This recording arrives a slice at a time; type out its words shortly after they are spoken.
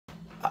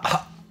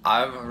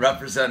I'm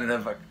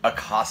Representative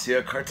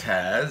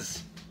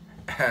Ocasio-Cortez,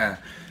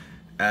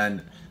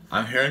 and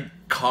I'm here in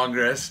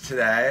Congress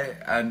today,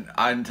 and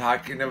I'm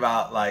talking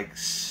about like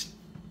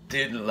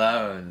student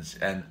loans.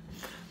 And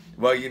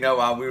well, you know,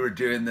 while we were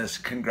doing this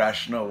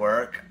congressional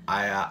work,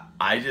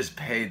 I just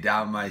paid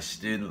down my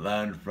student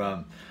loan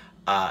from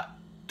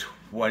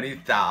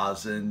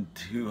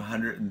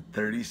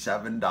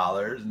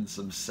 $20,237 and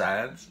some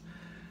cents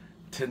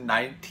to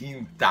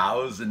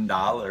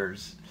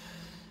 $19,000.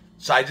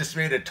 So I just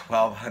made a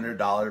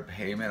 $1,200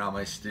 payment on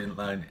my student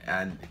loan,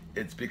 and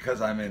it's because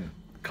I'm in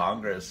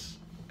Congress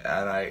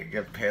and I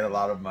get paid a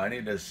lot of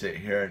money to sit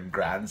here and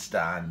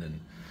grandstand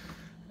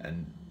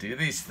and do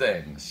these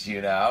things,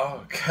 you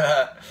know,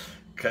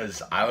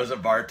 because I was a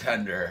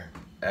bartender,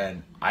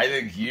 and I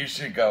think you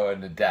should go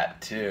into debt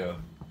too.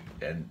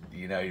 And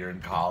you know, you're in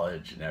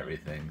college and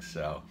everything,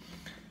 so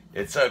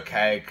it's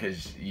okay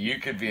because you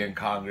could be in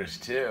Congress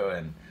too.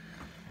 And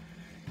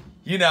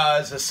you know,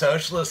 as a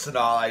socialist and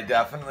all, I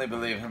definitely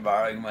believe in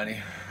borrowing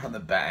money from the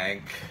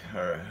bank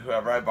or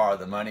whoever I borrow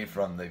the money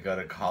from. They go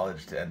to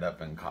college to end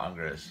up in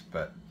Congress,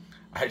 but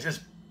I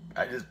just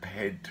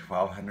paid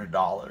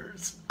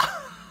 $1,200.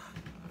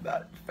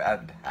 That's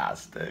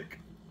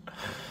fantastic.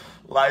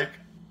 Like,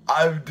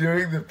 I'm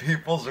doing the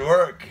people's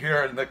work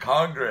here in the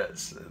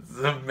Congress. It's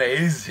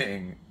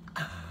amazing.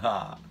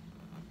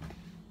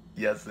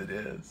 Yes, it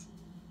is.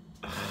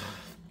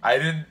 I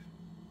didn't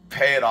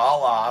pay it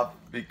all off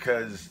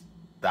because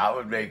that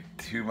would make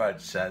too much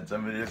sense.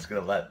 I'm just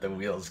gonna let the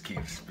wheels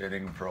keep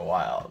spinning for a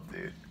while,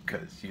 dude,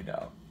 because, you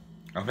know,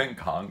 I'm in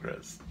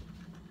Congress.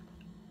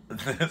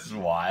 This is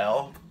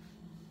wild.